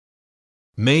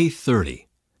May 30.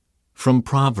 From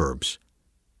Proverbs.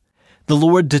 The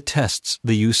Lord detests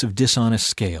the use of dishonest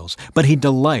scales, but He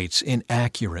delights in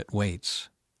accurate weights.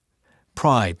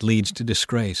 Pride leads to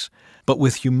disgrace, but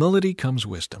with humility comes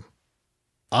wisdom.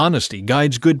 Honesty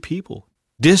guides good people.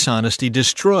 Dishonesty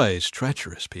destroys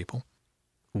treacherous people.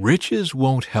 Riches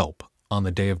won't help on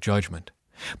the day of judgment,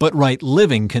 but right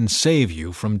living can save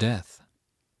you from death.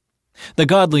 The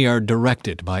godly are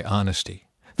directed by honesty.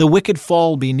 The wicked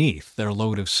fall beneath their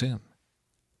load of sin.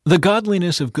 The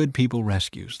godliness of good people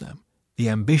rescues them. The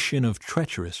ambition of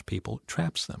treacherous people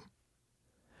traps them.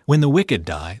 When the wicked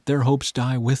die, their hopes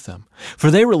die with them, for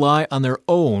they rely on their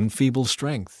own feeble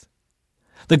strength.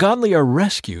 The godly are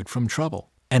rescued from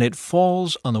trouble, and it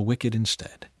falls on the wicked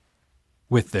instead.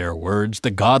 With their words,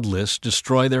 the godless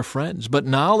destroy their friends, but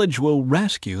knowledge will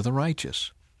rescue the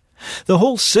righteous. The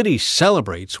whole city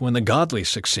celebrates when the godly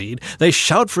succeed. They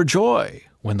shout for joy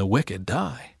when the wicked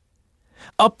die.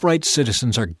 Upright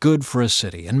citizens are good for a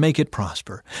city and make it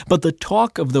prosper, but the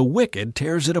talk of the wicked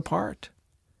tears it apart.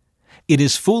 It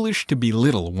is foolish to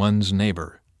belittle one's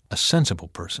neighbor. A sensible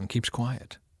person keeps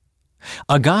quiet.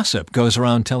 A gossip goes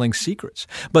around telling secrets,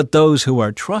 but those who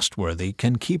are trustworthy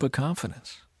can keep a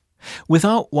confidence.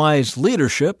 Without wise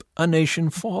leadership, a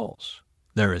nation falls.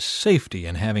 There is safety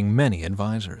in having many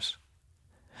advisers.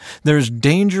 There's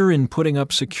danger in putting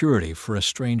up security for a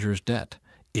stranger's debt.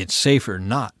 It's safer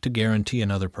not to guarantee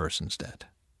another person's debt.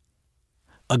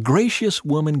 A gracious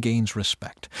woman gains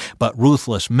respect, but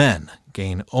ruthless men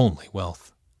gain only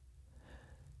wealth.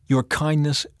 Your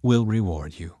kindness will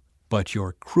reward you, but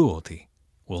your cruelty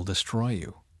will destroy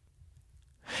you.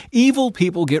 Evil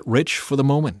people get rich for the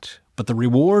moment, but the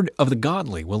reward of the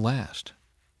godly will last.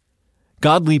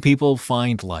 Godly people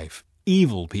find life.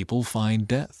 Evil people find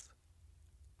death.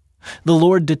 The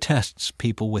Lord detests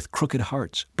people with crooked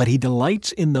hearts, but He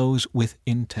delights in those with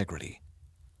integrity.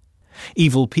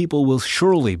 Evil people will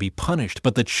surely be punished,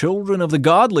 but the children of the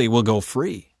godly will go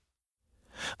free.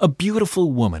 A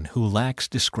beautiful woman who lacks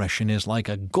discretion is like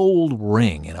a gold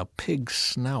ring in a pig's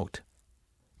snout.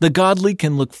 The godly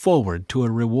can look forward to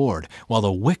a reward, while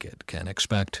the wicked can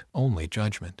expect only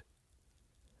judgment.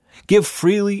 Give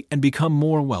freely and become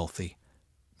more wealthy.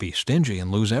 Be stingy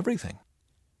and lose everything.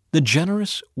 The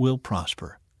generous will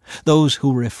prosper. Those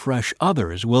who refresh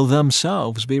others will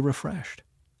themselves be refreshed.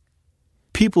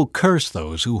 People curse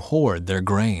those who hoard their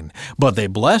grain, but they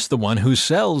bless the one who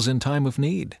sells in time of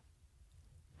need.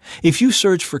 If you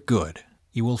search for good,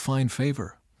 you will find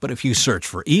favor, but if you search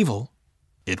for evil,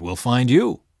 it will find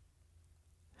you.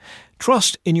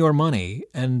 Trust in your money,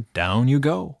 and down you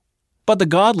go. But the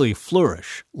godly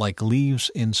flourish like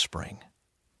leaves in spring.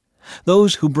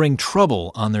 Those who bring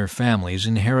trouble on their families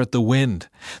inherit the wind.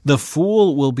 The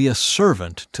fool will be a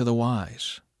servant to the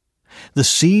wise. The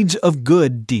seeds of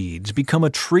good deeds become a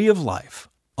tree of life.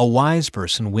 A wise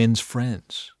person wins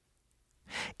friends.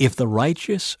 If the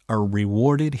righteous are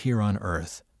rewarded here on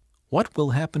earth, what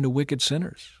will happen to wicked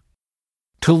sinners?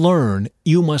 To learn,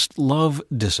 you must love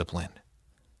discipline.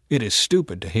 It is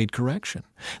stupid to hate correction.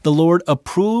 The Lord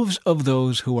approves of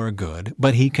those who are good,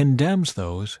 but He condemns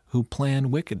those who plan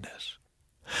wickedness.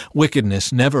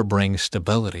 Wickedness never brings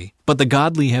stability, but the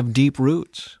godly have deep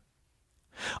roots.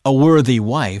 A worthy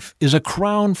wife is a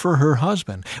crown for her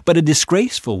husband, but a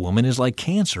disgraceful woman is like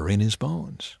cancer in his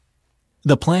bones.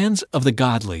 The plans of the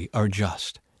godly are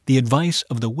just. The advice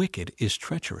of the wicked is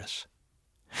treacherous.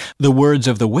 The words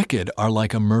of the wicked are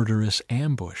like a murderous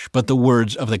ambush, but the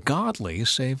words of the godly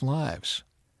save lives.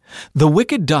 The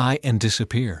wicked die and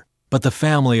disappear, but the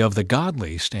family of the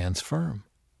godly stands firm.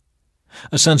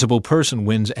 A sensible person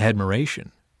wins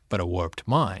admiration, but a warped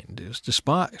mind is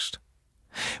despised.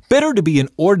 Better to be an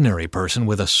ordinary person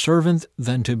with a servant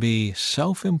than to be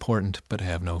self-important but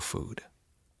have no food.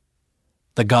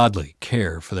 The godly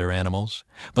care for their animals,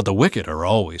 but the wicked are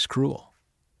always cruel.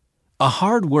 A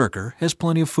hard worker has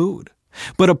plenty of food,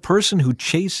 but a person who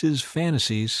chases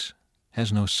fantasies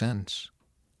has no sense.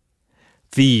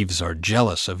 Thieves are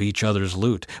jealous of each other's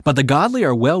loot, but the godly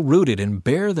are well-rooted and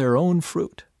bear their own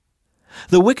fruit.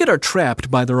 The wicked are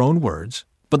trapped by their own words,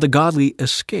 but the godly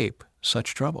escape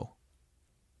such trouble.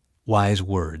 Wise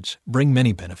words bring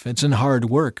many benefits, and hard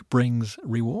work brings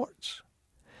rewards.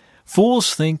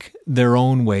 Fools think their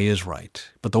own way is right,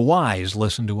 but the wise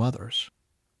listen to others.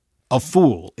 A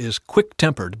fool is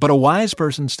quick-tempered, but a wise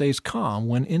person stays calm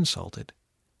when insulted.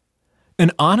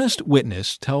 An honest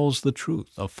witness tells the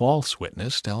truth. A false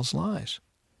witness tells lies.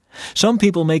 Some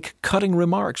people make cutting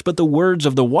remarks, but the words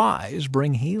of the wise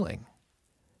bring healing.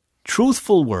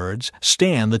 Truthful words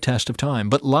stand the test of time,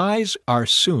 but lies are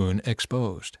soon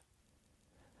exposed.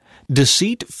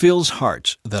 Deceit fills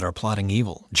hearts that are plotting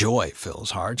evil. Joy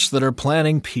fills hearts that are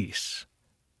planning peace.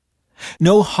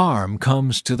 No harm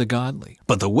comes to the godly,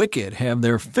 but the wicked have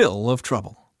their fill of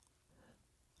trouble.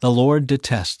 The Lord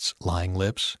detests lying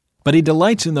lips, but He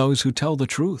delights in those who tell the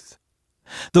truth.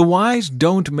 The wise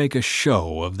don't make a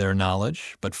show of their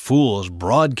knowledge, but fools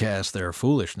broadcast their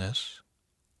foolishness.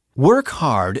 Work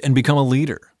hard and become a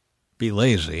leader. Be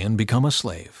lazy and become a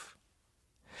slave.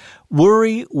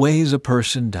 Worry weighs a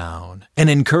person down. An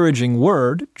encouraging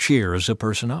word cheers a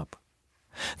person up.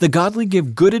 The godly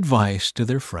give good advice to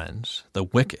their friends. The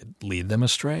wicked lead them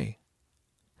astray.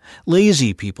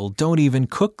 Lazy people don't even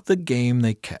cook the game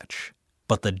they catch,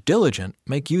 but the diligent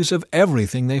make use of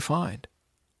everything they find.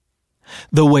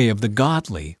 The way of the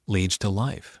godly leads to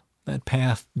life. That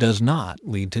path does not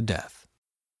lead to death.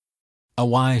 A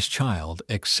wise child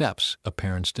accepts a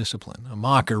parent's discipline. A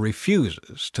mocker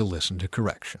refuses to listen to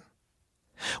correction.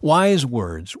 Wise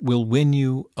words will win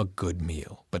you a good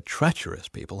meal, but treacherous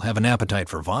people have an appetite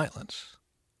for violence.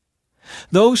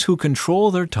 Those who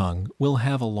control their tongue will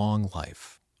have a long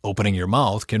life. Opening your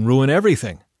mouth can ruin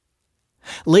everything.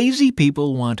 Lazy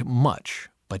people want much,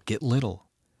 but get little.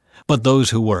 But those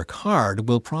who work hard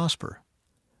will prosper.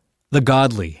 The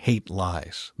godly hate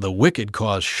lies. The wicked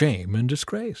cause shame and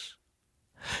disgrace.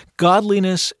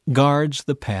 Godliness guards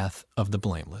the path of the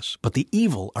blameless, but the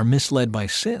evil are misled by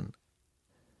sin.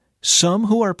 Some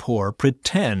who are poor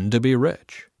pretend to be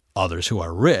rich. Others who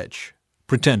are rich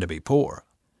pretend to be poor.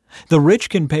 The rich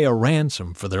can pay a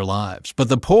ransom for their lives, but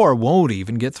the poor won't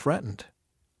even get threatened.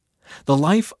 The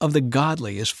life of the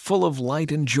godly is full of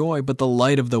light and joy, but the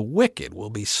light of the wicked will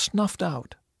be snuffed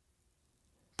out.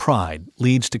 Pride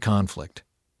leads to conflict.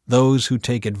 Those who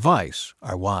take advice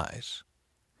are wise.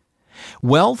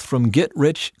 Wealth from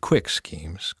get-rich-quick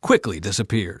schemes quickly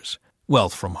disappears.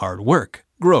 Wealth from hard work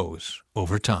grows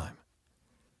over time.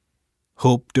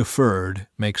 Hope deferred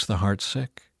makes the heart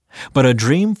sick, but a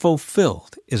dream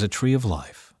fulfilled is a tree of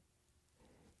life.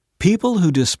 People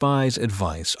who despise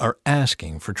advice are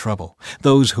asking for trouble.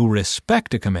 Those who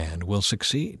respect a command will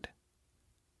succeed.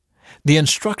 The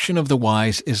instruction of the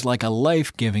wise is like a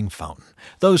life-giving fountain.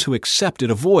 Those who accept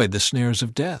it avoid the snares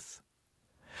of death.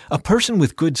 A person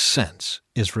with good sense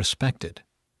is respected.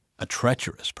 A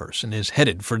treacherous person is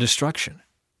headed for destruction.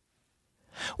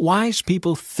 Wise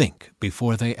people think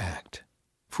before they act.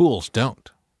 Fools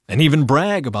don't, and even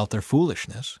brag about their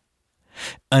foolishness.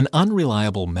 An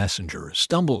unreliable messenger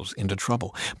stumbles into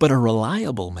trouble, but a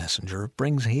reliable messenger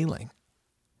brings healing.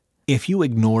 If you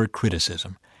ignore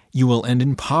criticism, you will end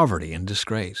in poverty and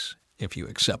disgrace. If you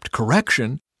accept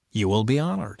correction, you will be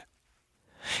honored.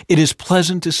 It is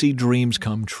pleasant to see dreams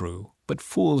come true, but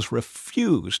fools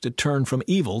refuse to turn from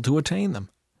evil to attain them.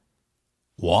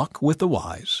 Walk with the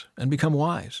wise and become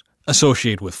wise.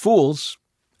 Associate with fools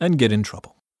and get in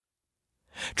trouble.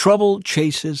 Trouble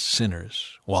chases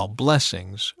sinners, while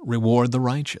blessings reward the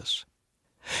righteous.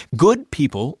 Good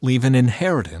people leave an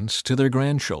inheritance to their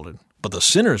grandchildren, but the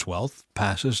sinner's wealth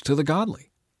passes to the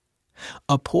godly.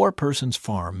 A poor person's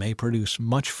farm may produce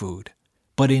much food,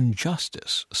 but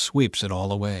injustice sweeps it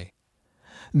all away.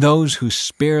 Those who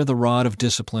spare the rod of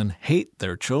discipline hate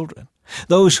their children.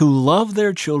 Those who love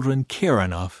their children care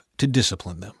enough to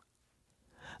discipline them.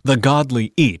 The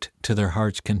godly eat to their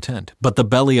heart's content, but the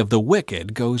belly of the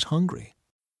wicked goes hungry.